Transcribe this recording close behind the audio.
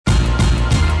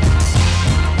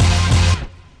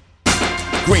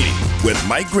Greeny with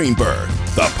Mike Greenberg,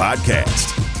 the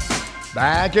podcast.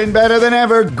 Back and better than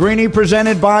ever. Greeny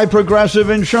presented by Progressive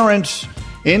Insurance.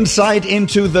 Insight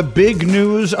into the big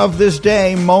news of this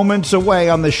day, moments away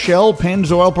on the Shell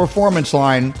Pennzoil Performance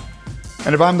Line.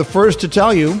 And if I'm the first to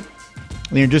tell you,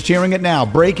 you're just hearing it now.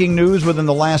 Breaking news within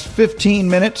the last 15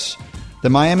 minutes. The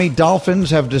Miami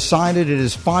Dolphins have decided it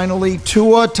is finally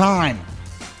Tua time.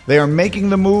 They are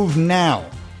making the move now.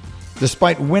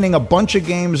 Despite winning a bunch of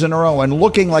games in a row and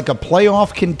looking like a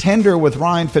playoff contender with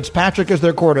Ryan Fitzpatrick as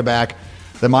their quarterback,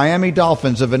 the Miami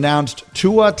Dolphins have announced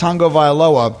Tua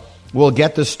Tagovailoa will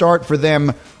get the start for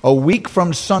them a week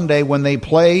from Sunday when they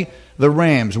play the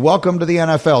Rams. Welcome to the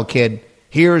NFL, kid.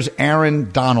 Here's Aaron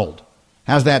Donald.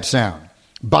 How's that sound?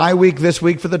 Bye week this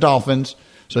week for the Dolphins,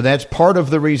 so that's part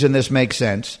of the reason this makes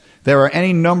sense. There are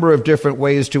any number of different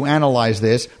ways to analyze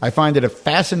this. I find it a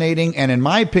fascinating and, in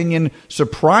my opinion,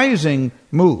 surprising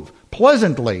move.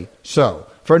 Pleasantly so,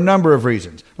 for a number of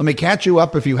reasons. Let me catch you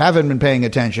up if you haven't been paying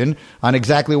attention on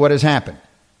exactly what has happened.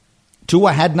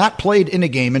 Tua had not played in a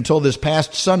game until this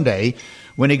past Sunday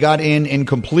when he got in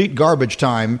complete garbage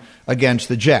time against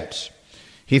the Jets.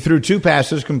 He threw 2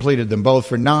 passes, completed them both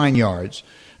for 9 yards.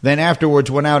 Then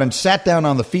afterwards went out and sat down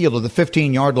on the field at the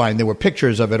 15-yard line. There were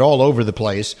pictures of it all over the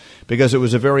place because it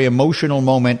was a very emotional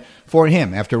moment for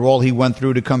him. After all he went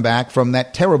through to come back from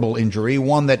that terrible injury,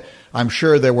 one that I'm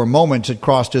sure there were moments it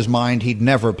crossed his mind he'd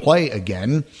never play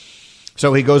again.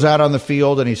 So he goes out on the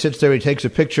field and he sits there, he takes a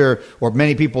picture, or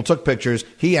many people took pictures.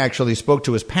 He actually spoke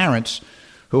to his parents,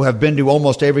 who have been to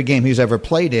almost every game he's ever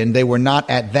played in. They were not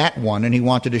at that one, and he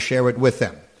wanted to share it with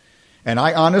them. And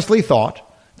I honestly thought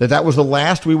that was the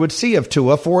last we would see of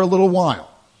Tua for a little while.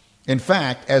 In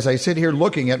fact, as I sit here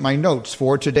looking at my notes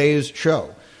for today's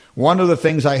show, one of the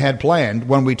things I had planned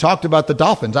when we talked about the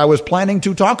Dolphins, I was planning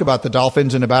to talk about the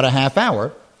Dolphins in about a half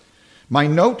hour. My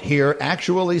note here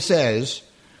actually says,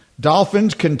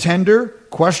 Dolphins contender, ?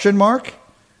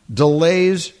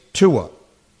 Delays Tua.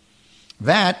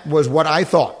 That was what I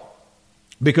thought.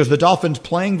 Because the Dolphins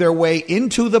playing their way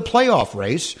into the playoff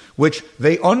race, which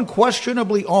they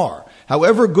unquestionably are.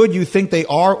 However good you think they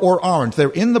are or aren't, they're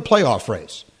in the playoff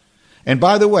race. And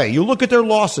by the way, you look at their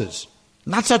losses,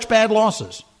 not such bad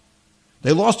losses.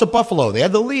 They lost to Buffalo. They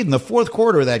had the lead in the fourth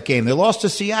quarter of that game. They lost to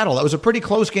Seattle. That was a pretty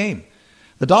close game.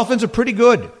 The Dolphins are pretty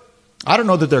good. I don't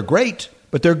know that they're great,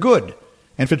 but they're good.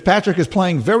 And Fitzpatrick is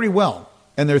playing very well.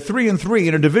 And they're 3-3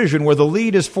 in a division where the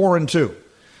lead is 4-2.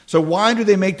 So why do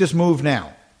they make this move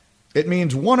now? It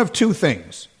means one of two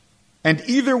things. And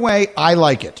either way, I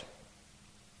like it.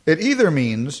 It either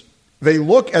means they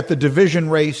look at the division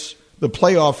race, the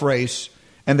playoff race,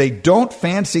 and they don't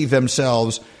fancy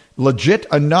themselves legit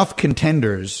enough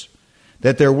contenders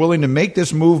that they're willing to make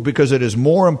this move because it is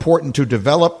more important to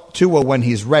develop Tua when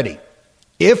he's ready.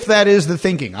 If that is the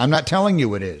thinking, I'm not telling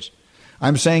you it is.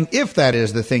 I'm saying if that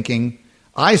is the thinking,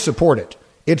 I support it.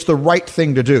 It's the right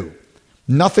thing to do.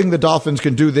 Nothing the Dolphins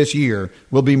can do this year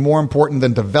will be more important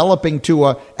than developing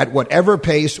Tua at whatever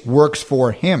pace works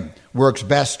for him, works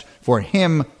best for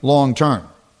him long term.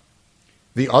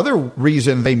 The other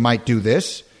reason they might do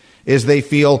this is they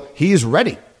feel he's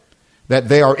ready, that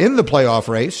they are in the playoff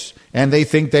race, and they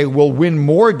think they will win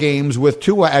more games with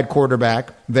Tua at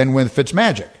quarterback than with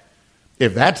Fitzmagic.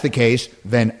 If that's the case,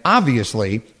 then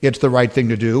obviously it's the right thing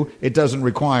to do. It doesn't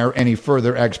require any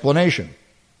further explanation.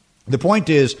 The point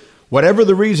is, whatever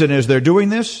the reason is they're doing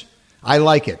this, I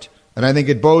like it. And I think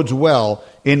it bodes well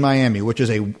in Miami, which is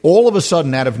all of a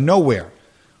sudden out of nowhere,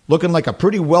 looking like a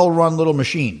pretty well-run little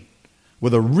machine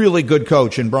with a really good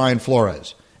coach in Brian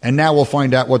Flores. And now we'll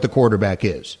find out what the quarterback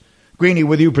is. Greeny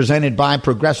with you, presented by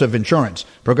Progressive Insurance.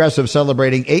 Progressive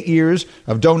celebrating 8 years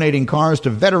of donating cars to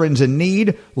veterans in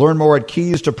need. Learn more at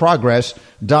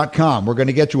keystoprogress.com. We're going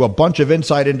to get you a bunch of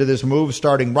insight into this move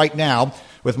starting right now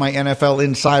with my NFL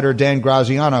insider, Dan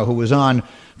Graziano, who is on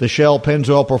the Shell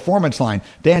Pennzoil Performance Line.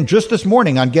 Dan, just this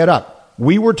morning on Get Up,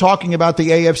 we were talking about the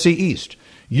AFC East.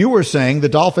 You were saying the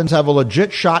Dolphins have a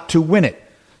legit shot to win it.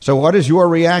 So what is your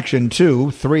reaction to,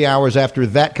 3 hours after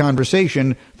that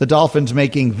conversation, the Dolphins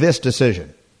making this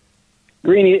decision?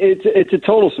 Greeny, it's a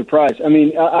total surprise. I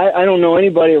mean, I don't know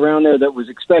anybody around there that was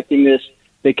expecting this.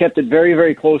 They kept it very,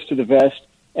 very close to the vest.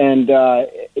 And,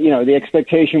 the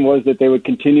expectation was that they would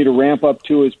continue to ramp up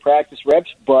to his practice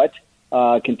reps, but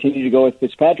continue to go with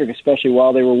Fitzpatrick, especially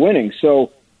while they were winning.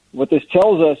 So what this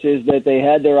tells us is that they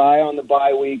had their eye on the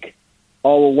bye week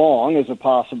all along as a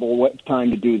possible time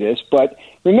to do this. But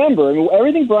remember,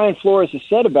 everything Brian Flores has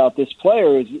said about this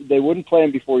player is they wouldn't play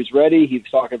him before he's ready. He's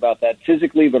talking about that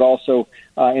physically, but also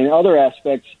in other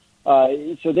aspects.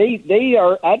 So they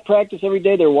are at practice every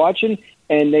day. They're watching.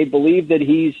 and they believe that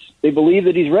he's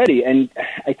ready. And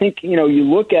I think, you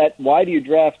look at why do you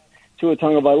draft Tua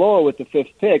Tagovailoa with the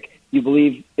 5th pick? You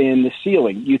believe in the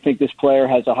ceiling. You think this player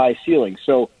has a high ceiling.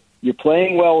 So you're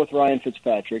playing well with Ryan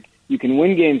Fitzpatrick. You can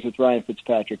win games with Ryan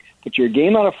Fitzpatrick, but you're a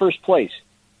game out of first place.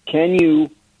 Can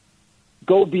you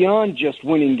go beyond just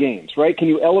winning games, right? Can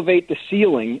you elevate the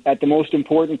ceiling at the most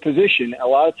important position? A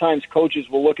lot of times coaches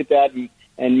will look at that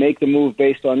and make the move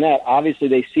based on that. Obviously,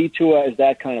 they see Tua as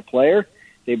that kind of player.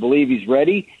 They believe he's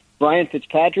ready. Ryan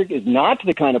Fitzpatrick is not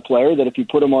the kind of player that if you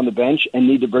put him on the bench and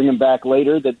need to bring him back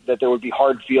later, that there would be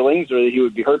hard feelings or that he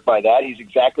would be hurt by that. He's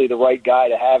exactly the right guy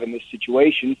to have in this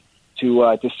situation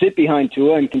to sit behind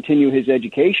Tua and continue his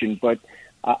education. But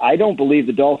I don't believe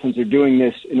the Dolphins are doing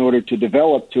this in order to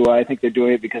develop Tua. I think they're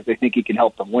doing it because they think he can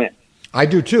help them win. I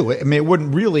do too. I mean, it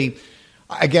wouldn't really.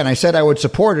 Again, I said I would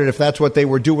support it if that's what they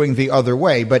were doing the other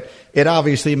way, but it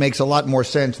obviously makes a lot more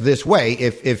sense this way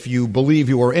if you believe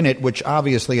you are in it, which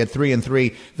obviously at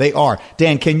 3-3 they are.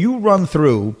 Dan, can you run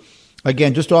through,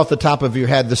 again, just off the top of your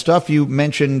head, the stuff you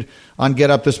mentioned on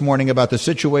Get Up this morning about the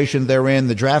situation they're in,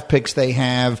 the draft picks they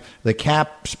have, the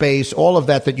cap space, all of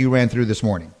that you ran through this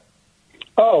morning?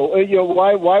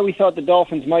 Why we thought the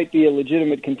Dolphins might be a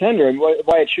legitimate contender and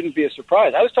why it shouldn't be a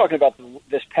surprise. I was talking about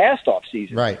this past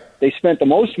offseason. Right. They spent the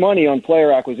most money on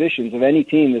player acquisitions of any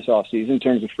team this offseason in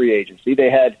terms of free agency. They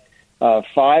had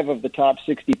 5 of the top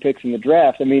 60 picks in the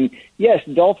draft. I mean, yes,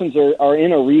 the Dolphins are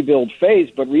in a rebuild phase,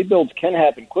 but rebuilds can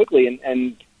happen quickly.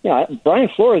 And Brian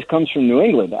Flores comes from New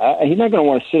England. He's not going to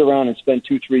want to sit around and spend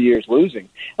 2-3 years losing.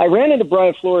 I ran into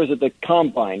Brian Flores at the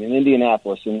Combine in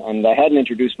Indianapolis, and I hadn't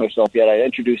introduced myself yet. I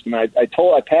introduced him. I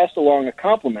passed along a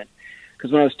compliment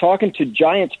because when I was talking to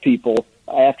Giants people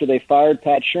after they fired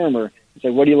Pat Shurmur, I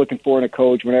said, "What are you looking for in a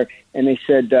coach?" Whatever, and they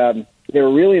said they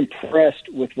were really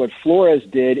impressed with what Flores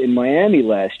did in Miami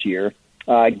last year,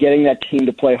 getting that team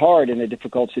to play hard in a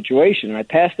difficult situation. And I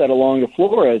passed that along to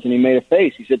Flores, and he made a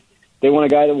face. He said, "They want a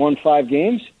guy that won 5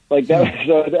 games like that."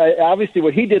 So obviously,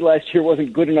 what he did last year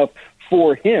wasn't good enough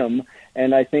for him,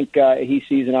 and I think he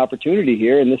sees an opportunity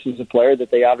here. And this is a player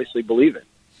that they obviously believe in.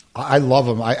 I love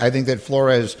him. I think that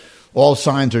Flores. All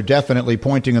signs are definitely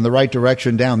pointing in the right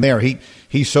direction down there.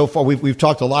 He's so far. We've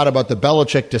talked a lot about the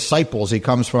Belichick disciples. He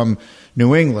comes from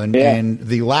New England, and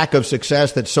the lack of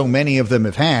success that so many of them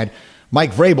have had.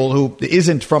 Mike Vrabel, who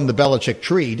isn't from the Belichick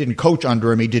tree, didn't coach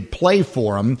under him. He did play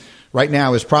for him. Right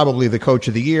now is probably the coach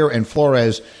of the year, and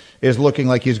Flores is looking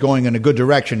like he's going in a good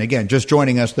direction. Again, just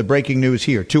joining us, the breaking news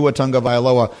here. Tua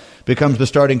Tagovailoa becomes the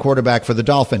starting quarterback for the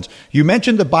Dolphins. You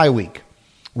mentioned the bye week.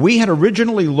 We had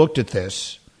originally looked at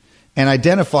this and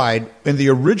identified in the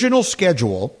original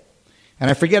schedule, and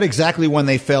I forget exactly when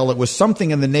they fell. It was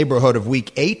something in the neighborhood of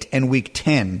week 8 and week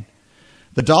 10.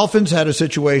 The Dolphins had a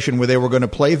situation where they were going to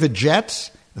play the Jets,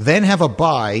 then have a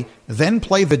bye, then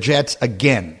play the Jets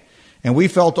again. And we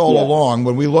felt all along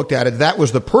when we looked at it, that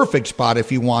was the perfect spot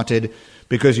if you wanted,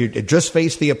 because you just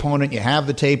faced the opponent, you have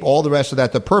the tape, all the rest of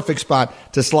that, the perfect spot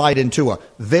to slide into.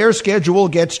 Their schedule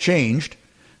gets changed,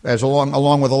 as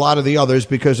along with a lot of the others,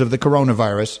 because of the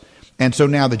coronavirus. And so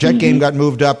now the Jet game got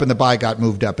moved up and the bye got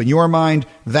moved up. In your mind,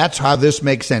 that's how this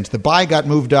makes sense. The bye got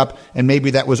moved up, and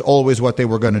maybe that was always what they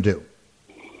were going to do.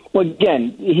 Well,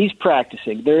 again, he's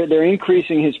practicing. They're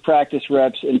increasing his practice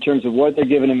reps in terms of what they're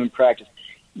giving him in practice.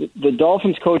 The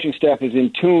Dolphins coaching staff is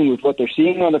in tune with what they're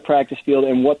seeing on the practice field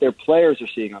and what their players are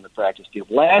seeing on the practice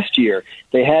field. Last year,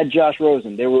 they had Josh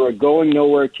Rosen. They were a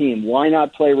going-nowhere team. Why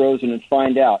not play Rosen and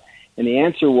find out? And the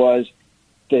answer was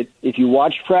that if you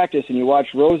watched practice and you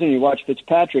watched Rosen and you watched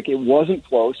Fitzpatrick, it wasn't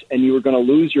close, and you were going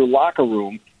to lose your locker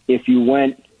room if you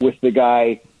went with the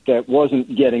guy that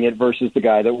wasn't getting it versus the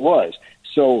guy that was.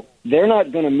 So they're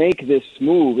not going to make this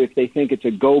move if they think it's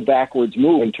a go-backwards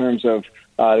move in terms of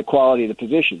the quality of the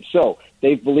position. So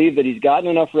they believe that he's gotten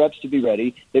enough reps to be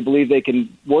ready. They believe they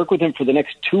can work with him for the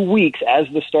next 2 weeks as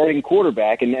the starting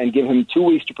quarterback and give him 2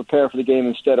 weeks to prepare for the game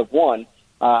instead of 1.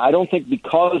 I don't think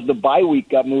because the bye week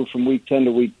got moved from week 10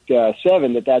 to week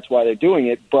 7 that's why they're doing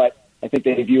it, but I think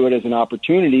they view it as an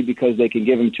opportunity because they can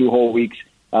give him 2 whole weeks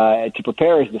to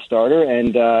prepare as the starter,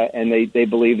 and they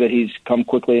believe that he's come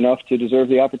quickly enough to deserve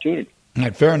the opportunity. All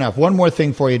right, fair enough. One more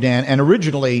thing for you, Dan. And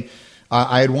originally,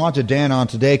 I had wanted Dan on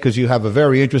today because you have a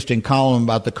very interesting column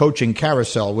about the coaching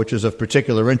carousel, which is of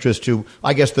particular interest to,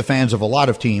 I guess, the fans of a lot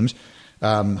of teams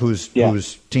whose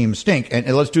teams stink. And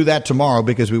let's do that tomorrow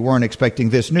because we weren't expecting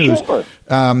this news. Sure.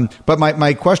 But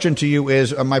my question to you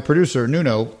is, my producer,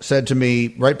 Nuno, said to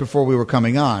me right before we were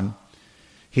coming on,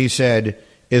 he said,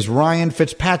 is Ryan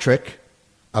Fitzpatrick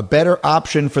a better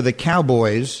option for the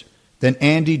Cowboys than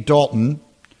Andy Dalton?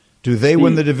 Do they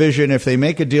win the division if they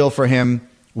make a deal for him,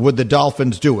 would the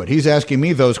Dolphins do it? He's asking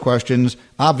me those questions.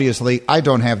 Obviously, I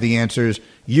don't have the answers.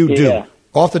 You do.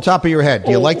 Off the top of your head,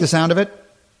 do you like the sound of it?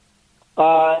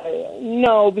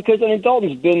 No, because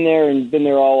Dalton's been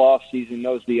there all off season,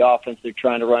 knows the offense they're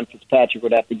trying to run. Fitzpatrick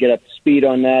would have to get up to speed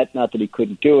on that. Not that he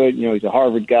couldn't do it. He's a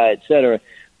Harvard guy, et cetera.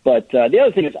 But the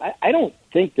other thing is, I don't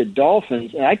think the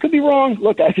Dolphins, and I could be wrong.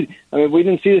 Look, we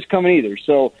didn't see this coming either.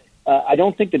 So I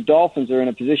don't think the Dolphins are in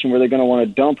a position where they're going to want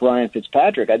to dump Ryan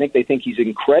Fitzpatrick. I think they think he's an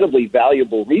incredibly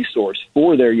valuable resource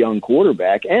for their young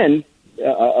quarterback and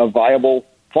a viable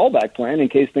fallback plan in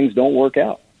case things don't work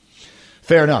out.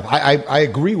 Fair enough. I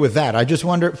agree with that. I just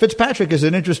wonder, Fitzpatrick is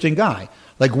an interesting guy.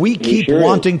 Like, we keep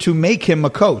wanting to make him a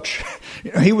coach.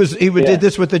 He did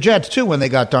this with the Jets too when they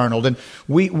got Darnold, and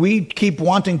we keep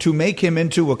wanting to make him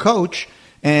into a coach,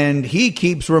 and he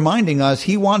keeps reminding us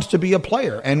he wants to be a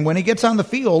player. And when he gets on the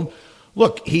field,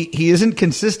 look, he isn't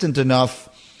consistent enough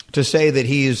to say that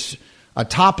he's a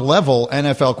top-level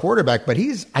NFL quarterback, but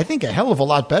he's, I think, a hell of a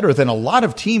lot better than a lot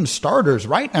of team starters,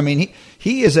 right? I mean,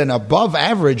 he is an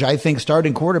above-average, I think,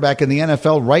 starting quarterback in the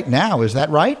NFL right now. Is that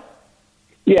right?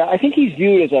 Yeah, I think he's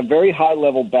viewed as a very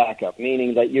high-level backup,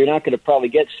 meaning that you're not going to probably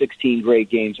get 16 great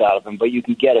games out of him, but you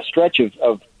can get a stretch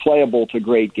of playable to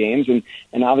great games. And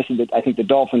obviously, I think the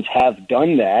Dolphins have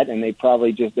done that, and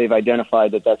they've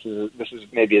identified that this is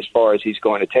maybe as far as he's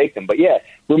going to take them. But yeah,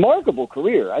 remarkable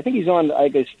career. I think he's on,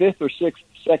 his fifth or sixth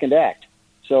second act.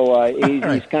 So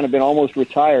he's kind of been almost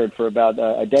retired for about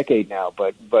a decade now.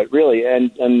 But really,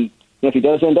 and if he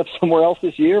does end up somewhere else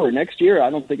this year or next year,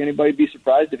 I don't think anybody would be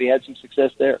surprised if he had some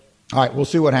success there. All right, we'll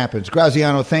see what happens.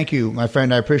 Graziano, thank you, my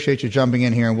friend. I appreciate you jumping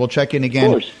in here, and we'll check in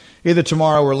again either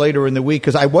tomorrow or later in the week,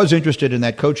 because I was interested in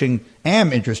that coaching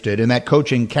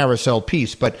carousel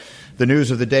piece, but the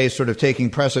news of the day is sort of taking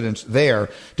precedence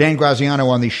there. Dan Graziano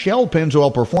on the Shell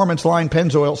Pennzoil Performance line.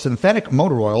 Pennzoil synthetic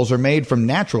motor oils are made from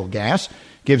natural gas.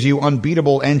 Gives you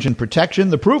unbeatable engine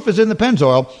protection. The proof is in the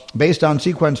Pennzoil, based on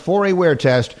Sequence 4A wear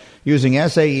test using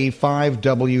SAE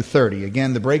 5W30.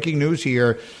 Again, the breaking news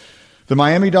here, the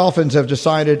Miami Dolphins have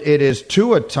decided it is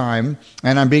Tua time,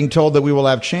 and I'm being told that we will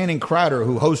have Channing Crowder,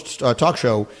 who hosts a talk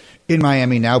show in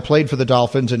Miami now, played for the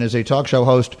Dolphins and is a talk show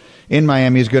host in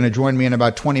Miami, is going to join me in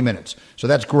about 20 minutes. So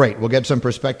that's great. We'll get some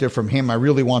perspective from him. I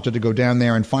really wanted to go down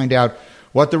there and find out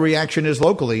what the reaction is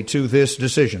locally to this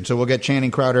decision. So we'll get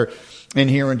Channing Crowder in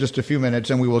here in just a few minutes,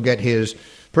 and we will get his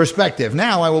perspective.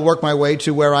 Now I will work my way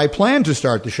to where I plan to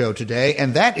start the show today,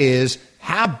 and that is,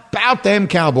 how about them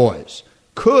Cowboys?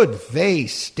 Could they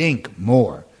stink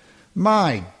more?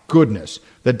 My goodness.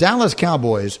 The Dallas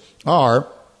Cowboys are,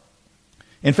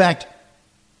 in fact,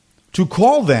 to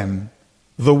call them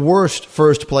the worst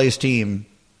first-place team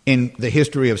in the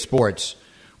history of sports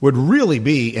would really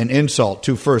be an insult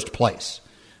to first place.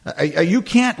 You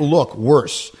can't look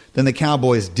worse than the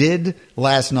Cowboys did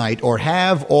last night or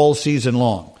have all season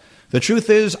long. The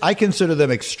truth is, I consider them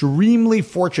extremely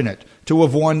fortunate to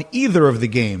have won either of the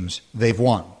games they've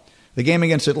won. The game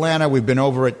against Atlanta, we've been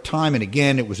over it time and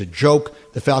again. It was a joke.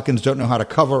 The Falcons don't know how to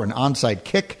cover an onside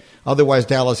kick. Otherwise,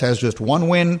 Dallas has just one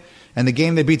win. And the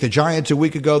game they beat the Giants a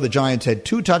week ago, the Giants had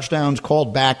 2 touchdowns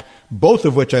called back, both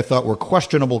of which I thought were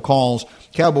questionable calls.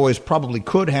 Cowboys probably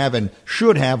could have and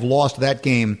should have lost that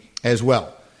game as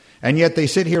well. And yet they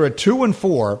sit here at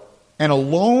 2-4 and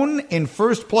alone in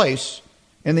first place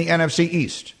in the NFC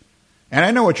East. And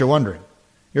I know what you're wondering.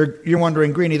 You're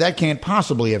wondering, Greeny, that can't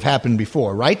possibly have happened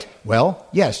before, right? Well,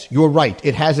 yes, you're right.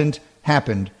 It hasn't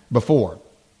happened before.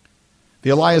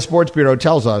 The Elias Sports Bureau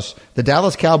tells us the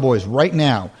Dallas Cowboys right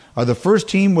now are the first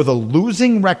team with a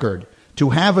losing record to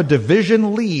have a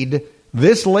division lead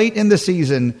this late in the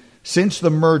season since the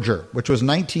merger, which was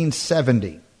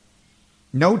 1970.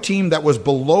 No team that was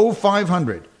below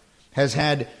 500 has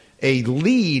had a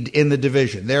lead in the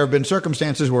division. There have been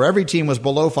circumstances where every team was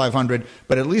below 500,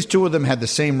 but at least 2 of them had the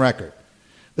same record.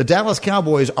 The Dallas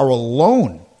Cowboys are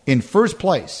alone in first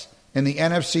place in the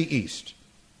NFC East.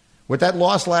 With that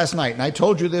loss last night, and I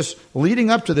told you this leading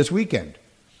up to this weekend,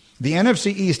 the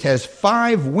NFC East has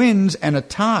 5 wins and a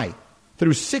tie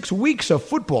through 6 weeks of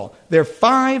football. They're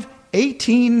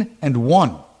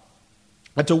 5-18-1.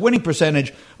 That's a winning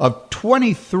percentage of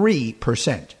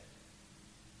 23%.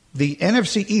 The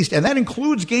NFC East, and that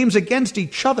includes games against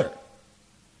each other,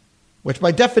 which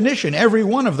by definition, every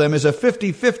one of them is a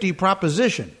 50-50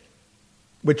 proposition,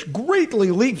 which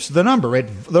greatly leaps the number.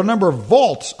 The number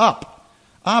vaults up,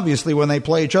 obviously, when they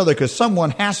play each other, because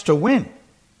someone has to win.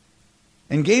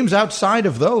 And games outside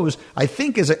of those, I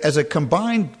think as a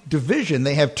combined division,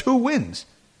 they have 2 wins.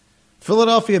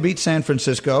 Philadelphia beat San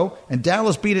Francisco, and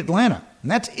Dallas beat Atlanta.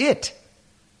 And that's it.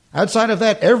 Outside of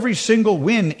that, every single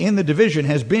win in the division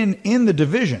has been in the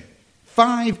division.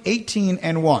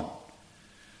 5-18-1.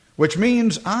 Which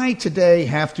means I today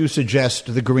have to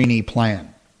suggest the Greeny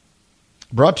plan.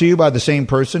 Brought to you by the same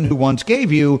person who once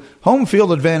gave you home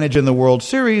field advantage in the World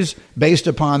Series based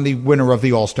upon the winner of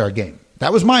the All-Star game.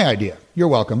 That was my idea. You're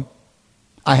welcome.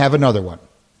 I have another one.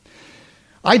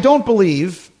 I don't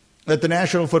believe that the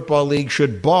National Football League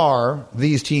should bar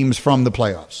these teams from the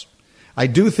playoffs. I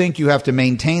do think you have to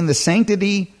maintain the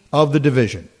sanctity of the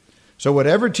division. So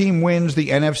whatever team wins the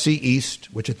NFC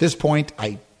East, which at this point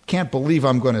I can't believe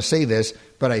I'm going to say this,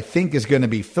 but I think is going to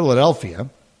be Philadelphia.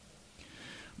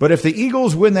 But if the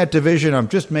Eagles win that division, I'm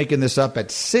just making this up, at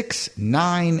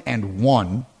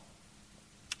 6-9-1,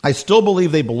 I still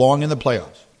believe they belong in the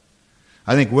playoffs.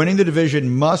 I think winning the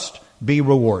division must be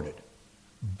rewarded.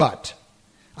 But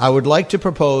I would like to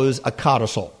propose a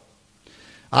codicil.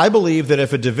 I believe that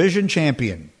if a division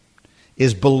champion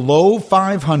is below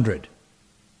 500,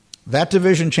 that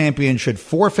division champion should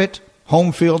forfeit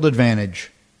home field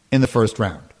advantage in the first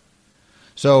round.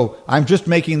 So I'm just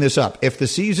making this up. If the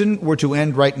season were to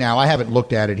end right now, I haven't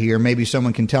looked at it here. Maybe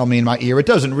someone can tell me in my ear. It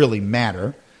doesn't really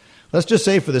matter. Let's just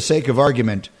say for the sake of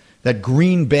argument that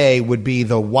Green Bay would be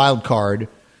the wild card,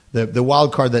 the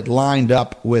wild card that lined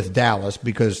up with Dallas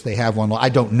because they have one. I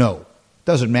don't know.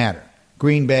 Doesn't matter.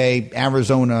 Green Bay,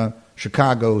 Arizona,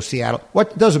 Chicago, Seattle.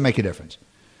 What doesn't make a difference.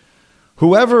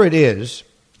 Whoever it is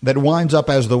that winds up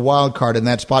as the wild card in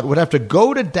that spot would have to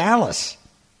go to Dallas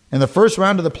in the first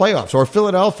round of the playoffs, or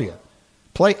Philadelphia,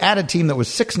 play at a team that was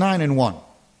 6-9-1.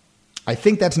 I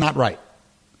think that's not right.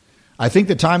 I think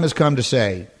the time has come to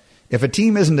say, if a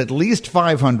team isn't at least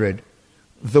 500,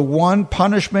 the one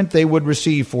punishment they would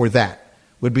receive for that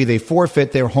would be they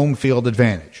forfeit their home field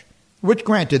advantage, which,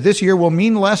 granted, this year will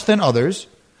mean less than others,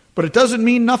 but it doesn't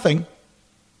mean nothing.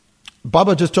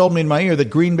 Bubba just told me in my ear that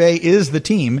Green Bay is the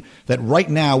team that right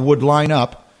now would line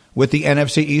up with the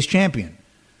NFC East champion.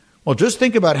 Well, just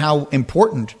think about how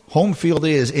important home field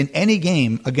is in any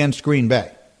game against Green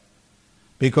Bay.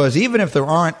 Because even if there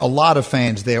aren't a lot of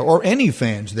fans there, or any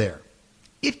fans there,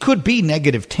 it could be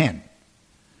 -10.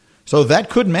 So that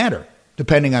could matter,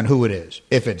 depending on who it is.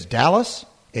 If it's Dallas,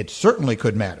 it certainly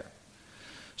could matter.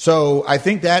 So I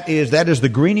think that is the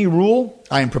Greeny rule.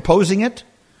 I am proposing it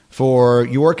for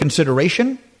your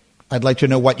consideration. I'd like to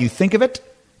know what you think of it.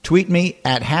 Tweet me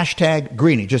at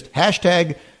 #Greeny. Just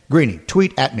 #Greeny.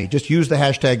 Tweet at me. Just use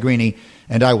the #Greeny,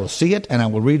 and I will see it, and I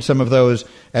will read some of those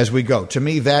as we go. To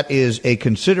me, that is a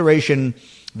consideration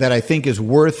that I think is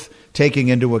worth taking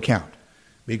into account.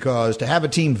 Because to have a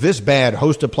team this bad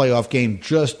host a playoff game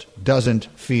just doesn't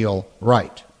feel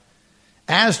right.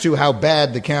 As to how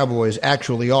bad the Cowboys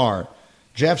actually are,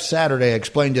 Jeff Saturday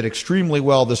explained it extremely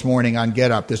well this morning on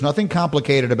Get Up. There's nothing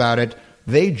complicated about it.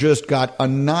 They just got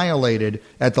annihilated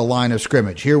at the line of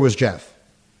scrimmage. Here was Jeff.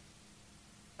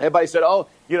 Everybody said,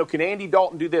 can Andy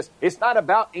Dalton do this? It's not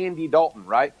about Andy Dalton,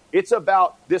 right? It's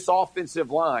about this offensive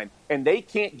line, and they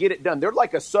can't get it done. They're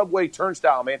like a subway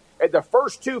turnstile, man. At the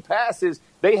first two passes,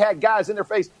 they had guys in their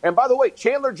face. And by the way,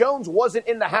 Chandler Jones wasn't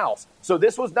in the house. So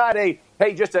this was not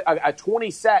just a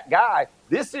 20-sack guy.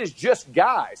 This is just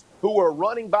guys who are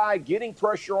running by, getting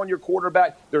pressure on your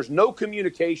quarterback. There's no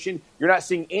communication. You're not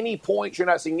seeing any points. You're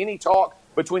not seeing any talk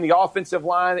between the offensive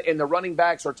line and the running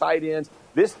backs or tight ends.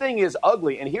 This thing is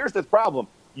ugly. And here's the problem.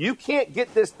 You can't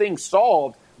get this thing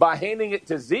solved by handing it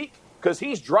to Zeke because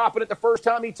he's dropping it the first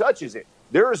time he touches it.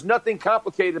 There is nothing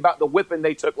complicated about the whipping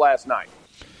they took last night.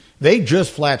 They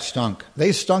just flat stunk.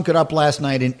 They stunk it up last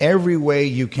night in every way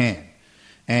you can.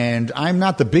 And I'm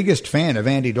not the biggest fan of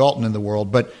Andy Dalton in the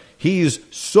world, but he's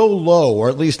so low, or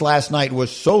at least last night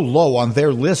was so low on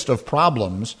their list of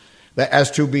problems that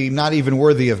as to be not even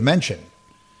worthy of mention.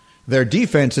 Their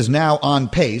defense is now on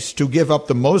pace to give up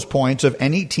the most points of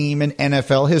any team in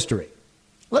NFL history.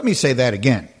 Let me say that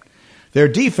again. Their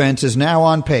defense is now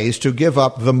on pace to give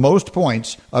up the most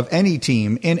points of any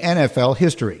team in NFL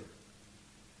history.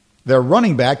 Their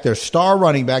running back, their star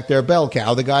running back, their bell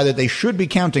cow, the guy that they should be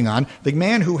counting on, the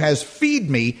man who has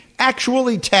 "Feed Me"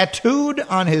 actually tattooed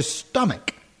on his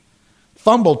stomach,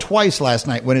 fumbled twice last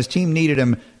night when his team needed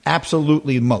him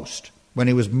absolutely most, when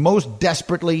he was most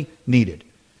desperately needed.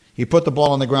 He put the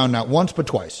ball on the ground not once but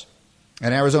twice.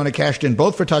 And Arizona cashed in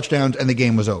both for touchdowns, and the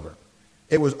game was over.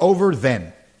 It was over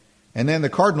then. And then the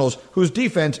Cardinals, whose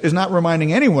defense is not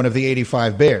reminding anyone of the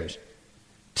 '85 Bears,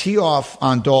 tee off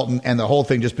on Dalton, and the whole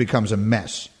thing just becomes a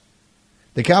mess.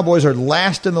 The Cowboys are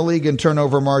last in the league in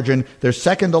turnover margin. They're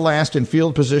second to last in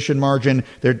field position margin.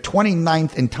 They're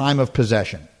 29th in time of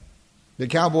possession. The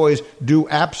Cowboys do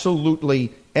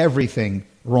absolutely everything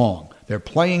wrong. They're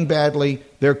playing badly,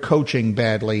 they're coaching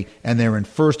badly, and they're in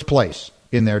first place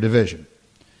in their division.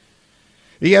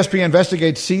 ESPN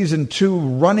Investigates Season 2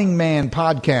 Running Man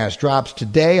podcast drops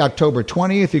today, October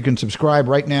 20th. You can subscribe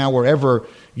right now wherever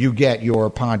you get your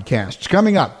podcasts.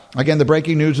 Coming up, again, the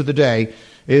breaking news of the day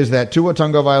is that Tua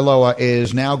Tagovailoa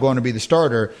is now going to be the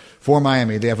starter for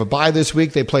Miami. They have a bye this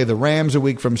week. They play the Rams a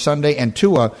week from Sunday, and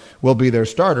Tua will be their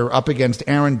starter up against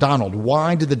Aaron Donald.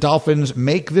 Why did the Dolphins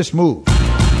make this move?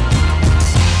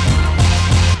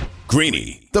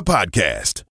 Greeny, the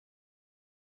podcast.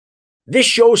 This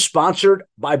show is sponsored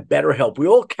by BetterHelp. We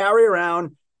all carry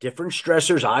around different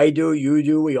stressors. I do, you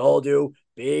do, we all do,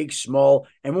 big, small.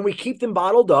 And when we keep them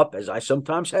bottled up, as I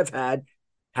sometimes have had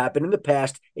happen in the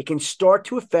past, it can start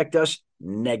to affect us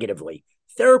negatively.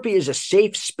 Therapy is a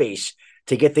safe space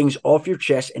to get things off your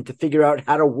chest and to figure out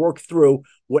how to work through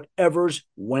whatever's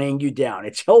weighing you down.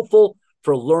 It's helpful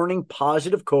for learning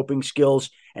positive coping skills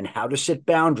and how to set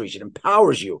boundaries. It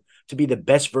empowers you to be the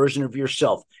best version of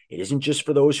yourself. It isn't just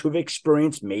for those who have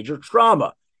experienced major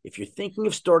trauma. If you're thinking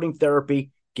of starting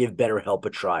therapy, give BetterHelp a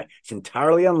try. It's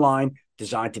entirely online,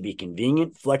 designed to be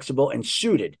convenient, flexible, and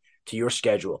suited to your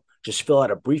schedule. Just fill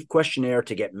out a brief questionnaire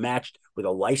to get matched with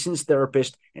a licensed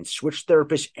therapist and switch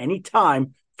therapists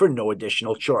anytime for no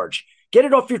additional charge. Get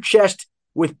it off your chest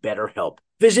with BetterHelp.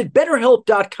 Visit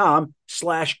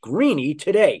BetterHelp.com/Greeny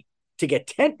today to get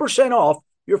 10% off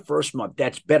your first month.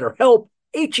 That's BetterHelp,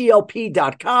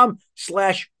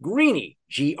 HELP.com/Greeny,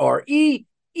 GREENY.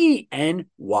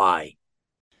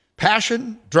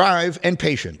 Passion, drive, and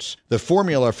patience. The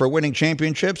formula for winning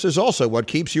championships is also what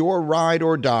keeps your ride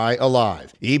or die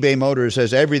alive. eBay Motors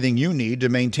has everything you need to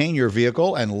maintain your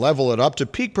vehicle and level it up to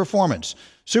peak performance.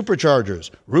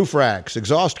 Superchargers, roof racks,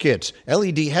 exhaust kits,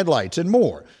 LED headlights, and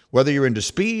more. Whether you're into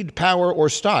speed, power, or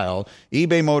style,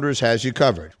 eBay Motors has you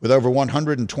covered. With over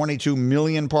 122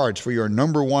 million parts for your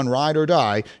number one ride or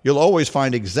die, you'll always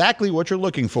find exactly what you're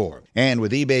looking for. And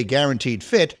with eBay Guaranteed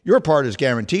Fit, your part is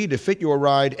guaranteed to fit your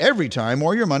ride every time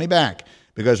or your money back.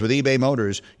 Because with eBay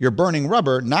Motors, you're burning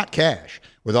rubber, not cash.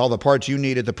 With all the parts you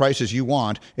need at the prices you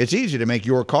want, it's easy to make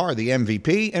your car the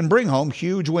MVP and bring home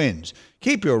huge wins.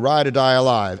 Keep your ride or die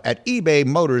alive at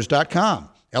ebaymotors.com.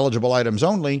 Eligible items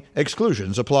only.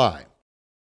 Exclusions apply.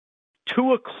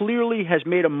 Tua clearly has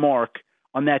made a mark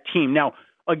on that team. Now,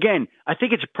 again, I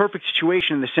think it's a perfect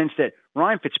situation in the sense that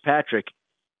Ryan Fitzpatrick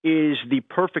is the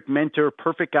perfect mentor,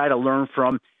 perfect guy to learn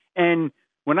from. And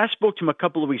when I spoke to him a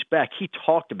couple of weeks back, he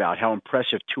talked about how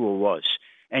impressive Tua was.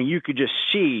 And you could just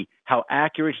see how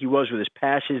accurate he was with his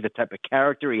passes, the type of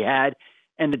character he had.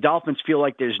 And the Dolphins feel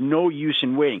like there's no use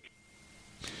in waiting.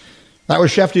 That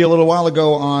was Shefty a little while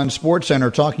ago on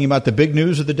SportsCenter talking about the big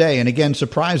news of the day. And again,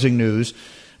 surprising news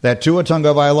that Tua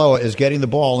Tagovailoa is getting the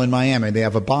ball in Miami. They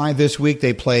have a bye this week.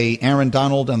 They play Aaron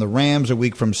Donald and the Rams a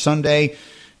week from Sunday.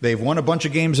 They've won a bunch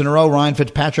of games in a row. Ryan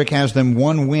Fitzpatrick has them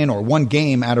one win or one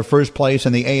game out of first place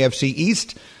in the AFC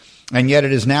East. And yet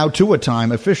it is now Tua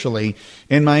time officially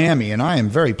in Miami. And I am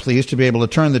very pleased to be able to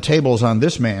turn the tables on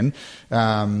this man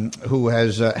who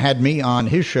has had me on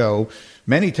his show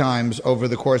many times over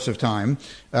the course of time.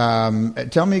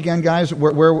 Tell me again, guys,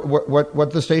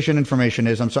 what the station information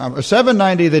is. I'm sorry.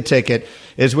 790 The Ticket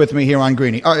is with me here on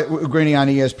Greeny on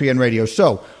ESPN Radio.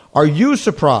 So are you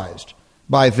surprised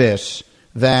by this,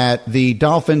 that the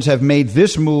Dolphins have made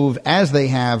this move as they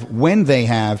have, when they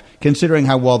have, considering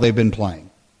how well they've been playing?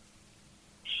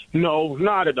 No,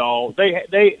 not at all.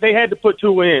 They had to put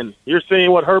Tua in. You're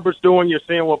seeing what Herbert's doing. You're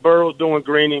seeing what Burrow's doing,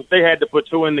 Greeny. They had to put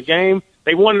Tua in the game.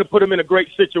 They wanted to put him in a great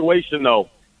situation, though.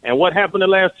 And what happened the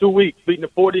last 2 weeks? Beating the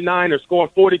 49ers,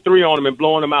 scoring 43 on them and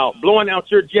blowing them out. Blowing out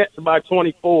your Jets by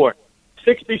 24.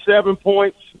 67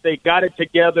 points. They got it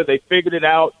together. They figured it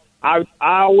out. I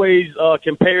always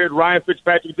compared Ryan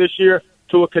Fitzpatrick this year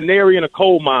to a canary in a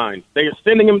coal mine. They are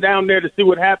sending him down there to see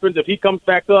what happens. If he comes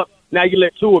back up, now you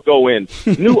let Tua go in.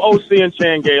 New OC and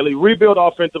Chan-Gailey, rebuild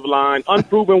offensive line,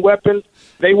 unproven weapons.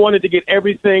 They wanted to get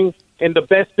everything in the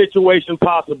best situation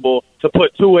possible to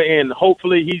put Tua in.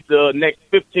 Hopefully he's the next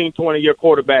 15, 20-year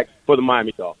quarterback for the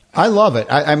Miami Dolphins. I love it.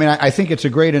 I think it's a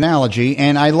great analogy,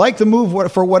 and I like the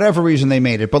move for whatever reason they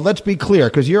made it. But let's be clear,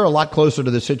 because you're a lot closer to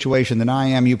the situation than I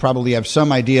am. You probably have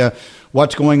some idea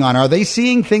what's going on. Are they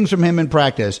seeing things from him in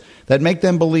practice that make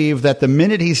them believe that the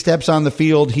minute he steps on the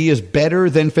field, he is better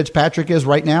than Fitzpatrick is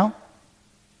right now?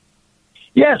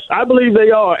 Yes, I believe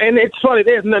they are. And it's funny,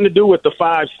 there's nothing to do with the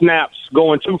 5 snaps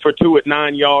going 2 for 2 at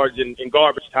 9 yards in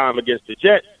garbage time against the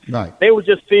Jets. Right. They were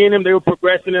just seeing him. They were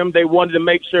progressing him. They wanted to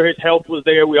make sure his health was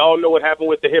there. We all know what happened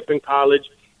with the hip in college.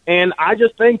 And I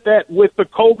just think that with the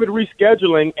COVID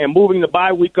rescheduling and moving the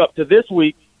bye week up to this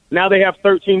week, Now they have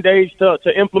 13 days to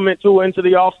implement Tua into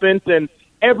the offense, and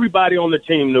everybody on the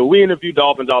team knew. We interview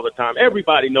Dolphins all the time.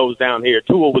 Everybody knows down here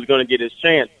Tua was going to get his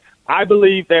chance. I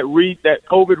believe that that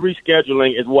COVID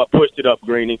rescheduling is what pushed it up,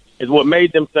 Greeny, is what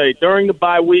made them say during the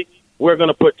bye week, we're going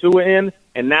to put Tua in,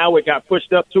 and now it got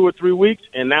pushed up 2 or 3 weeks,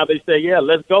 and now they say, yeah,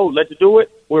 let's go, let's do it.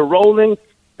 We're rolling.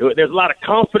 There's a lot of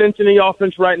confidence in the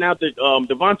offense right now.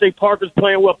 Devontae Parker's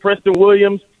playing well. Preston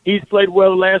Williams, he's played well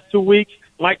the last 2 weeks.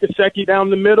 Mike Gesicki down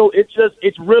the middle.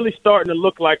 It's really starting to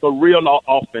look like a real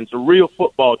offense, a real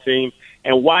football team,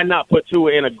 and why not put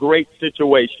Tua in a great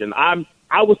situation?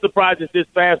 I was surprised it's this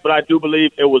fast, but I do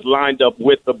believe it was lined up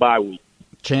with the bye week.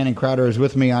 Channing Crowder is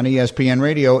with me on ESPN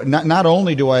Radio. Not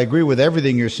only do I agree with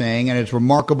everything you're saying, and it's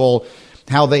remarkable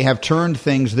how they have turned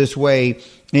things this way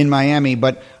in Miami,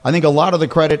 but I think a lot of the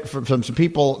credit from some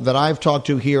people that I've talked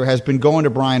to here has been going to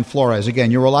Brian Flores.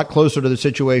 Again, you're a lot closer to the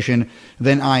situation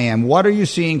than I am. What are you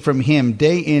seeing from him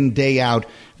day in, day out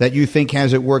that you think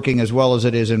has it working as well as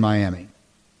it is in Miami?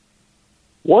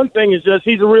 One thing is just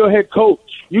he's a real head coach.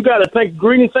 You got to think,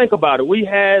 Greeny, think about it. We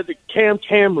had Cam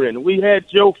Cameron. We had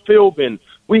Joe Philbin.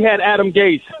 We had Adam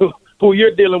Gase, who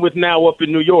you're dealing with now up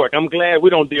in New York. I'm glad we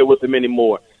don't deal with him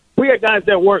anymore. We had guys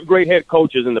that weren't great head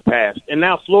coaches in the past. And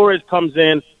now Flores comes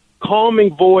in,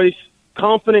 calming voice,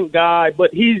 confident guy,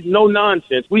 but he's no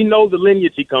nonsense. We know the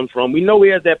lineage he comes from. We know he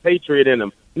has that Patriot in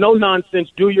him. No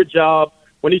nonsense. Do your job.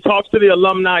 When he talks to the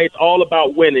alumni, it's all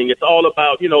about winning. It's all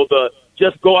about,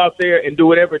 just go out there and do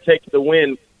whatever it takes to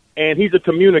win. And he's a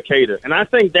communicator. And I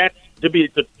think that's,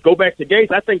 to go back to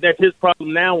Gase, I think that's his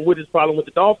problem now with his problem with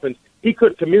the Dolphins. He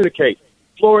couldn't communicate.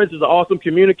 Flores is an awesome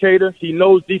communicator. He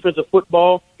knows defensive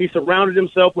football. He surrounded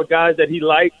himself with guys that he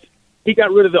liked. He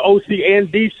got rid of the OC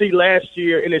and DC last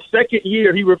year. In his second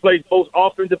year, he replaced both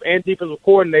offensive and defensive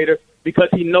coordinator because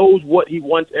he knows what he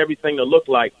wants everything to look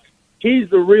like. He's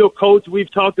the real coach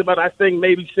we've talked about, I think,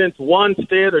 maybe since Juan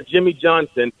Stead or Jimmy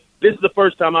Johnson. This is the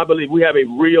first time I believe we have a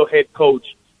real head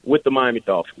coach with the Miami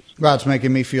Dolphins. Well, it's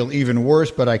making me feel even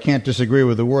worse, but I can't disagree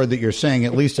with the word that you're saying,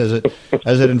 at least as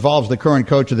it involves the current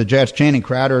coach of the Jets, Channing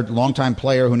Crowder, longtime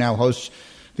player who now hosts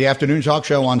the afternoon talk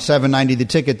show on 790 The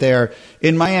Ticket there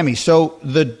in Miami. So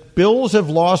the Bills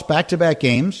have lost back-to-back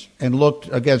games and looked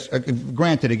against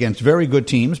very good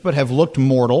teams, but have looked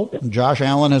mortal. Josh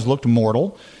Allen has looked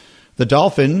mortal. The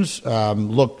Dolphins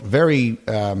looked very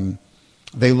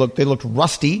They looked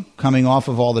rusty coming off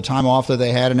of all the time off that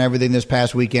they had and everything this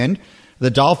past weekend. The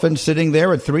Dolphins sitting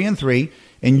there at 3-3.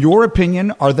 In your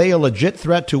opinion, are they a legit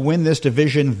threat to win this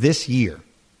division this year?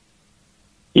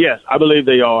 Yes, I believe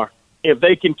they are. If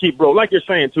they can keep rolling, like you're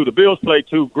saying, too, the Bills play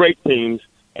two great teams,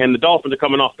 and the Dolphins are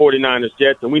coming off 49ers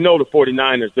Jets, and we know the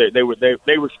 49ers,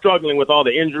 they were struggling with all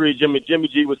the injuries. Jimmy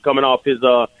G was coming off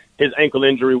his ankle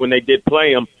injury when they did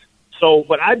play him. So,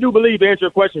 but I do believe, to answer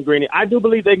your question, Greeny, I do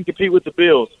believe they can compete with the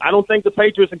Bills. I don't think the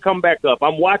Patriots can come back up.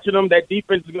 I'm watching them. That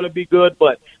defense is going to be good,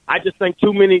 but I just think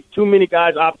too many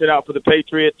guys opted out for the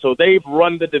Patriots. So they've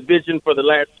run the division for the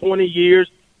last 20 years,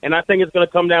 and I think it's going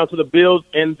to come down to the Bills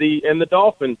and the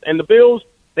Dolphins. And the Bills,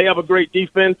 they have a great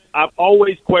defense. I've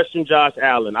always questioned Josh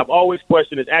Allen. I've always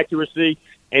questioned his accuracy,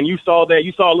 and you saw that.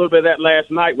 You saw a little bit of that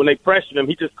last night when they pressured him.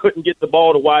 He just couldn't get the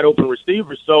ball to wide open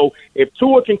receivers. So if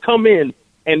Tua can come in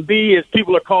and be, as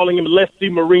people are calling him, Lefty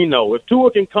Marino. If Tua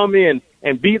can come in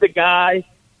and be the guy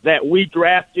that we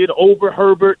drafted over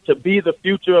Herbert to be the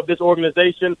future of this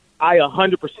organization, I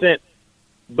 100%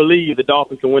 believe the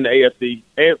Dolphins can win the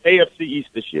AFC East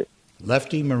this year.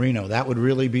 Lefty Marino, that would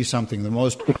really be something. The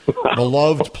most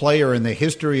beloved player in the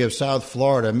history of South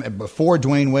Florida, before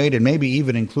Dwayne Wade and maybe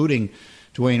even including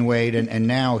Dwayne Wade. And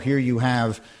now here you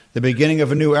have the beginning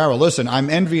of a new era. Listen, I'm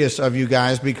envious of you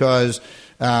guys because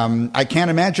I can't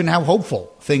imagine how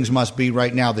hopeful things must be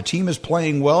right now. The team is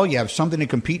playing well. You have something to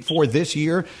compete for this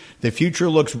year. The future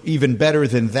looks even better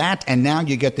than that. And now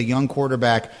you get the young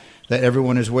quarterback that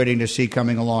everyone is waiting to see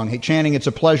coming along. Hey, Channing, it's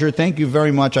a pleasure. Thank you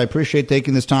very much. I appreciate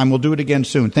taking this time. We'll do it again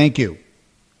soon. Thank you.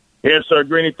 Yes, sir,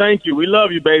 Greeny. Thank you. We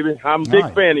love you, baby. I'm a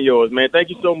big fan of yours, man. Thank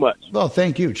you so much. Well,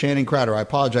 thank you, Channing Crowder. I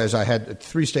apologize. I had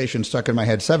 3 stations stuck in my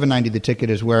head. 790 The Ticket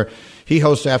is where he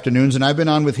hosts afternoons, and I've been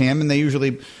on with him, and they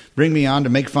usually bring me on to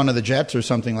make fun of the Jets or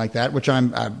something like that, which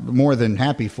I'm more than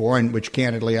happy for, and which,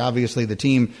 candidly, obviously, the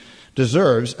team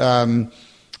deserves.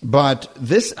 But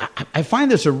this, I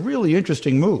find this a really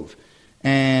interesting move,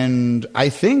 and I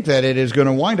think that it is going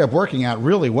to wind up working out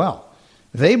really well.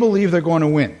 They believe they're going to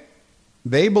win.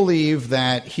 They believe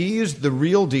that he's the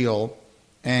real deal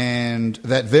and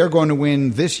that they're going to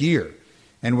win this year.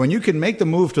 And when you can make the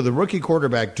move to the rookie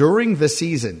quarterback during the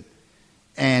season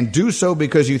and do so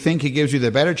because you think he gives you the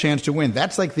better chance to win,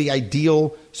 that's like the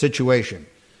ideal situation.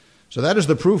 So that is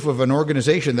the proof of an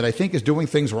organization that I think is doing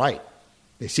things right.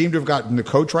 They seem to have gotten the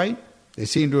coach right. They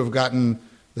seem to have gotten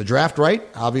the draft right.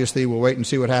 Obviously, we'll wait and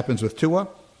see what happens with Tua.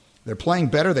 They're playing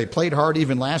better. They played hard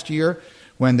even last year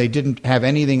when they didn't have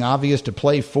anything obvious to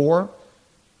play for.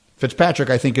 Fitzpatrick,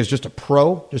 I think, is just a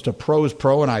pro's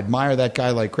pro, and I admire that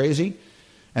guy like crazy.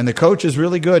 And the coach is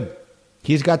really good.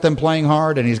 He's got them playing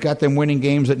hard, and he's got them winning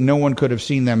games that no one could have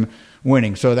seen them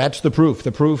winning. So that's the proof.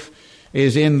 The proof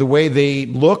is in the way they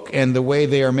look and the way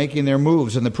they are making their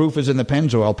moves, and the proof is in the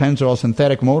Pennzoil. Pennzoil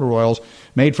synthetic motor oils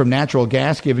made from natural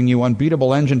gas, giving you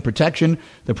unbeatable engine protection.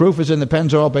 The proof is in the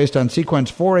Pennzoil based on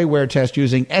Sequence 4A wear test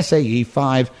using SAE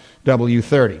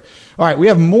 5W30. All right, we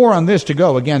have more on this to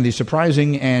go. Again, the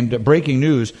surprising and breaking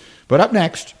news. But up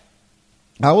next,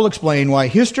 I will explain why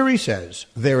history says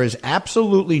there is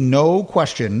absolutely no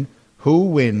question who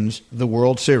wins the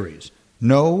World Series.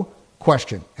 No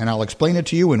question. And I'll explain it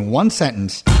to you in one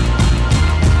sentence.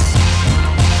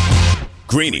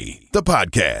 Greeny, the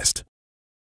podcast.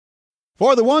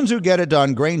 For the ones who get it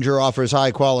done, Grainger offers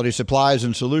high-quality supplies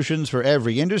and solutions for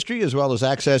every industry, as well as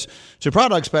access to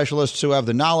product specialists who have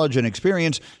the knowledge and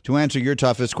experience to answer your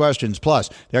toughest questions.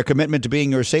 Plus, their commitment to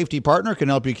being your safety partner can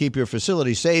help you keep your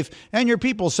facility safe and your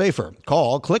people safer.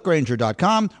 Call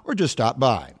clickgrainger.com or just stop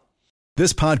by.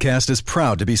 This podcast is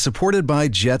proud to be supported by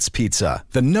Jets Pizza,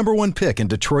 the #1 pick in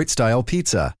Detroit-style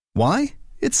pizza. Why?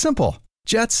 It's simple.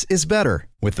 Jets is better.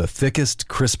 With the thickest,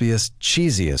 crispiest,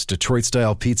 cheesiest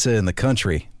Detroit-style pizza in the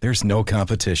country, there's no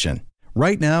competition.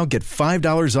 Right now, get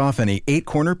 $5 off any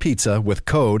 8-corner pizza with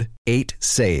code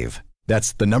 8SAVE.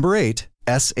 That's the number 8,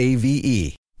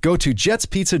 SAVE. Go to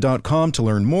jetspizza.com to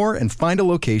learn more and find a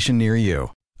location near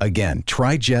you. Again,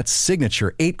 try Jet's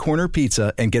signature 8-corner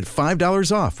pizza and get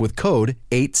 $5 off with code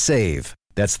 8SAVE.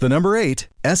 That's the number 8,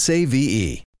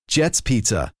 SAVE. Jet's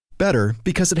Pizza. Better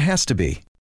because it has to be.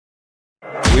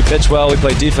 We pitch well, we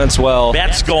play defense well.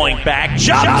 That's going back,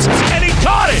 jumps, and he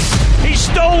caught it! He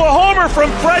stole a homer from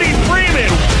Freddie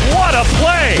Freeman. What a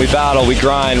play! We battle, we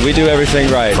grind, we do everything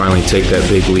right. Finally take that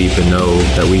big leap and know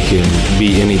that we can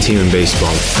beat any team in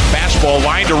baseball. Fastball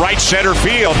line to right center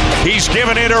field. He's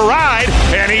given it a ride,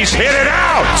 and he's hit it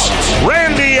out!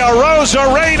 Randy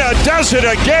Arozarena does it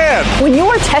again! When you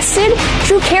are tested,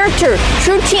 true character,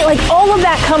 true team, like all of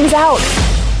that comes out.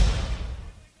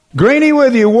 Greeny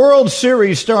with you. World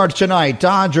Series starts tonight.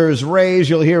 Dodgers, Rays.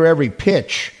 You'll hear every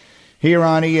pitch here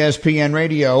on ESPN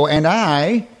Radio. And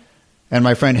I and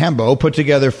my friend Hembo put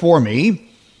together for me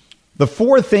the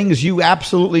 4 things you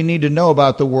absolutely need to know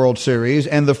about the World Series.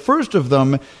 And the first of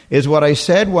them is what I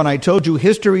said when I told you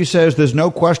history says there's no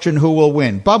question who will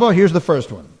win. Bubba, here's the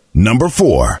first one. Number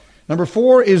 4. Number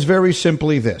 4 is very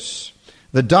simply this.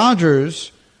 The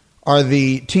Dodgers are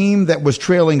the team that was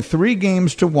trailing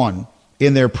 3-1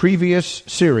 in their previous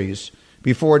series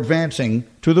before advancing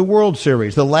to the World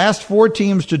Series. The last 4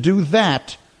 teams to do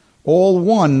that all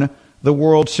won the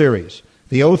World Series.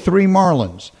 The 03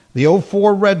 Marlins, the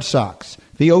 04 Red Sox,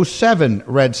 the 07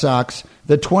 Red Sox,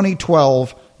 the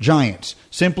 2012 Giants.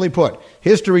 Simply put,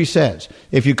 history says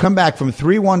if you come back from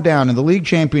 3-1 down in the League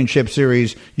Championship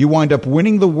Series, you wind up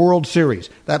winning the World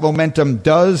Series. That momentum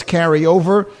does carry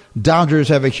over. Dodgers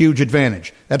have a huge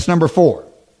advantage. That's number 4.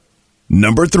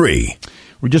 Number 3.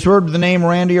 We just heard the name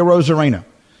Randy Arozarena.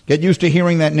 Get used to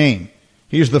hearing that name.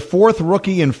 He's the 4th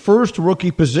rookie and 1st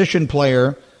rookie position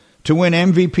player to win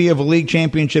MVP of a League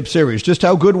Championship Series. Just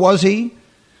how good was he?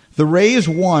 The Rays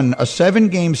won a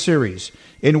 7-game series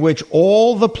in which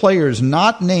all the players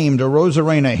not named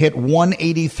Arozarena hit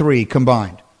 183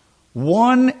 combined.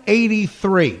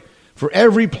 183 for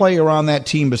every player on that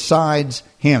team besides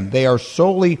him. They are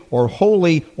solely or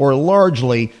wholly or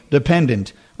largely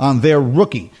dependent on their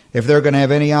rookie if they're going to have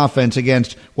any offense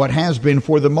against what has been,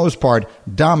 for the most part,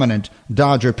 dominant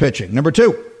Dodger pitching. Number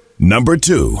 2. Number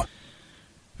 2.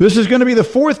 This is going to be the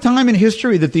 4th time in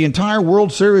history that the entire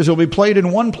World Series will be played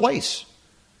in one place.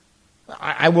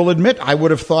 I will admit I would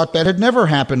have thought that had never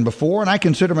happened before, and I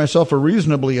consider myself a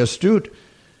reasonably astute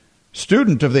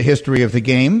student of the history of the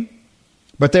game.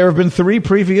 But there have been 3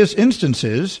 previous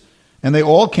instances, and they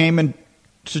all came in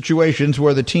situations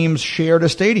where the teams shared a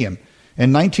stadium.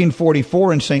 In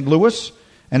 1944 in St. Louis,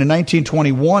 and in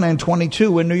 1921 and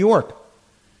 22 in New York.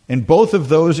 In both of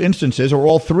those instances, or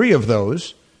all 3 of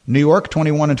those, New York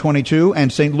 21 and 22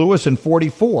 and St. Louis in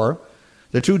 44,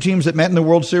 the 2 teams that met in the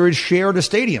World Series shared a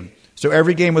stadium. So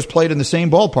every game was played in the same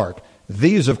ballpark.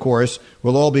 These, of course,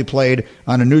 will all be played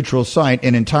on a neutral site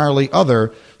in entirely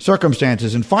other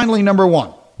circumstances. And finally, number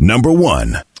 1. Number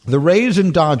 1. The Rays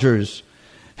and Dodgers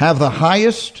have the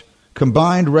highest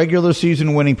combined regular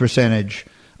season winning percentage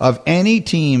of any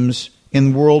teams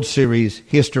in World Series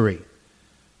history.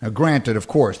 Now, granted, of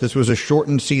course, this was a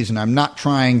shortened season. I'm not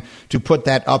trying to put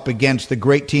that up against the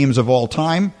great teams of all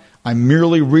time. I'm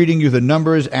merely reading you the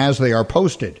numbers as they are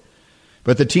posted.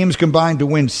 But the teams combined to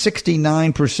win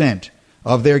 69%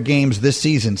 of their games this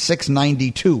season.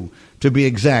 692 to be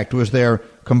exact was their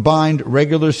combined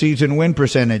regular season win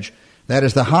percentage. That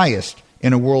is the highest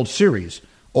in a World Series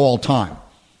all time.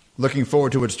 Looking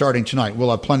forward to it starting tonight.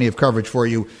 We'll have plenty of coverage for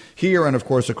you here and, of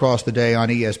course, across the day on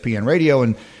ESPN Radio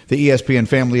and the ESPN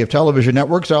family of television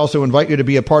networks. I also invite you to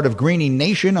be a part of Greenie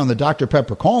Nation on the Dr.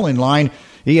 Pepper call-in line.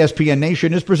 ESPN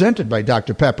Nation is presented by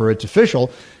Dr. Pepper. It's official.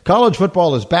 College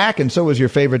football is back, and so is your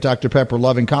favorite Dr.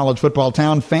 Pepper-loving college football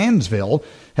town, Fansville.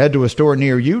 Head to a store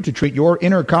near you to treat your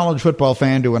inner college football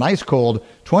fan to an ice-cold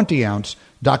 20-ounce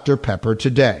Dr. Pepper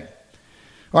today.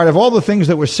 All right, of all the things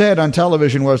that were said on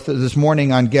television was this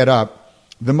morning on Get Up,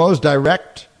 the most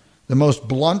direct, the most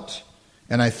blunt,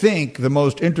 and I think the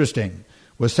most interesting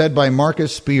was said by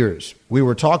Marcus Spears. We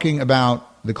were talking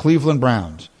about the Cleveland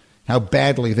Browns, how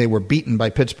badly they were beaten by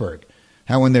Pittsburgh,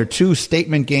 how in their 2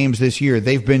 statement games this year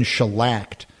they've been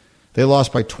shellacked. They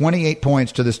lost by 28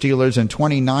 points to the Steelers and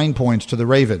 29 points to the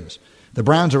Ravens. The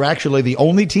Browns are actually the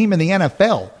only team in the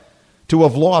NFL to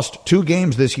have lost 2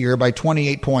 games this year by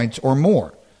 28 points or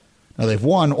more. Now, they've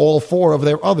won all 4 of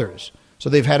their others, so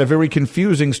they've had a very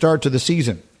confusing start to the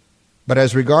season. But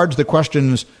as regards the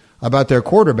questions about their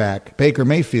quarterback, Baker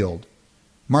Mayfield,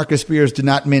 Marcus Spears did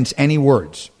not mince any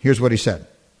words. Here's what he said.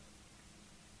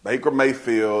 Baker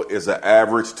Mayfield is an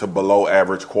average to below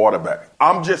average quarterback.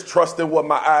 I'm just trusting what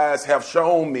my eyes have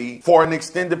shown me for an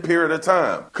extended period of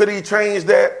time. Could he change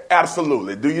that?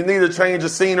 Absolutely. Do you need a change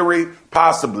of scenery?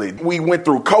 Possibly. We went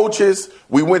through coaches.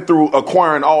 We went through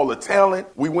acquiring all the talent.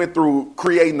 We went through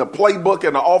creating a playbook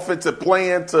and an offensive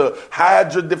plan to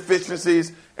hide your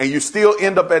deficiencies. And you still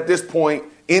end up at this point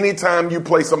anytime you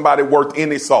play somebody worth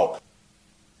any salt.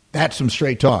 That's some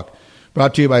straight talk.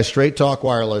 Brought to you by Straight Talk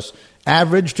Wireless.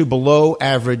 Average to below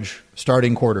average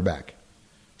starting quarterback.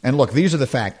 And look, these are the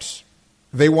facts.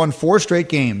 They won 4 straight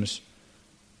games,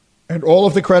 and all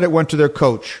of the credit went to their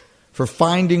coach for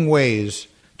finding ways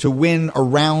to win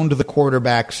around the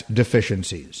quarterback's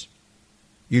deficiencies.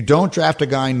 You don't draft a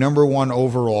guy number 1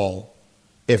 overall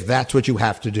if that's what you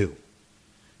have to do.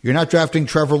 You're not drafting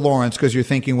Trevor Lawrence because you're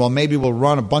thinking, well, maybe we'll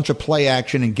run a bunch of play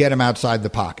action and get him outside the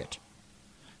pocket.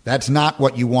 That's not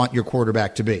what you want your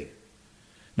quarterback to be.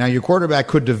 Now, your quarterback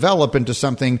could develop into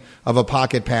something of a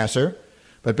pocket passer,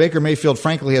 but Baker Mayfield,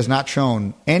 frankly, has not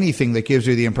shown anything that gives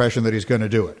you the impression that he's going to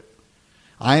do it.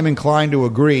 I am inclined to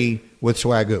agree with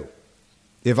Swagoo.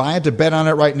 If I had to bet on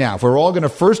it right now, if we're all going to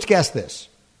first guess this,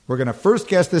 we're going to first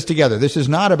guess this together. This is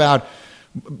not about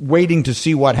waiting to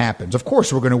see what happens. Of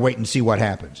course, we're going to wait and see what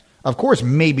happens. Of course,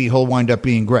 maybe he'll wind up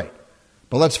being great.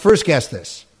 But let's first guess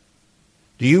this.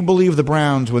 Do you believe the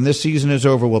Browns, when this season is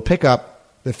over, will pick up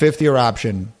the 5th-year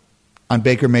option on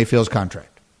Baker Mayfield's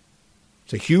contract?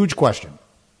 It's a huge question.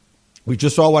 We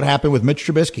just saw what happened with Mitch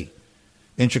Trubisky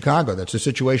in Chicago. That's a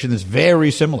situation that's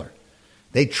very similar.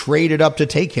 They traded up to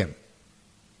take him.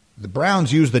 The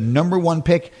Browns used the number 1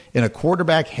 pick in a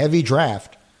quarterback-heavy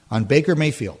draft on Baker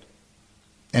Mayfield.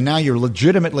 And now you're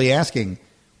legitimately asking,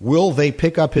 will they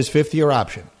pick up his 5th-year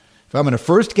option? If I'm going to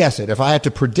first guess it, if I had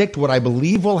to predict what I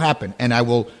believe will happen, and I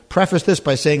will preface this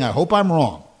by saying I hope I'm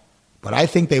wrong, but I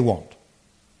think they won't.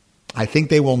 I think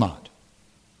they will not.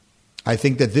 I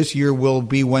think that this year will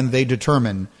be when they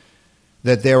determine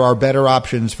that there are better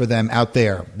options for them out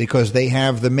there because they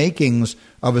have the makings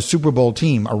of a Super Bowl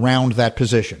team around that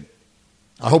position.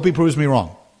 I hope he proves me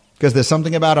wrong because there's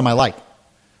something about him I like.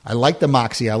 I like the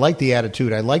moxie. I like the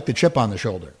attitude. I like the chip on the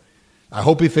shoulder. I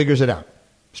hope he figures it out.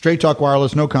 Straight Talk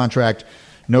Wireless, no contract,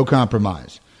 no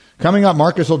compromise. Coming up,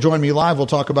 Marcus will join me live. We'll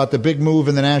talk about the big move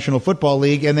in the National Football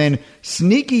League and then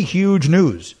sneaky huge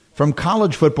news from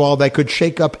college football that could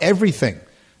shake up everything.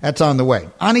 That's on the way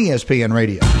on ESPN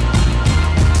Radio.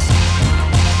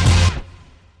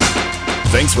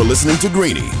 Thanks for listening to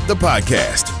Greenie, the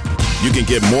podcast. You can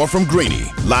get more from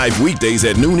Greenie live weekdays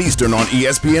at noon Eastern on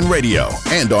ESPN Radio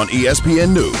and on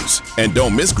ESPN News. And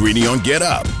don't miss Greenie on Get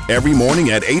Up every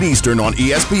morning at 8 Eastern on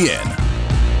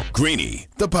ESPN. Greenie,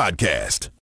 the podcast.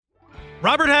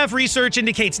 Robert Half research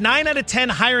indicates 9 out of 10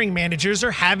 hiring managers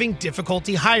are having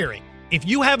difficulty hiring. If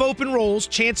you have open roles,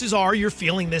 chances are you're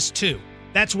feeling this too.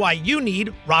 That's why you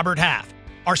need Robert Half.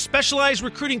 Our specialized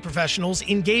recruiting professionals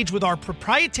engage with our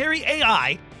proprietary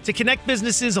AI to connect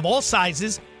businesses of all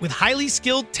sizes with highly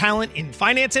skilled talent in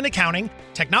finance and accounting,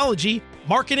 technology,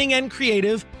 marketing and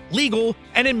creative, legal,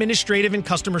 and administrative and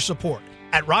customer support.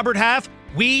 At Robert Half,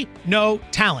 we know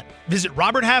talent. Visit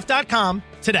roberthalf.com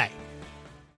today.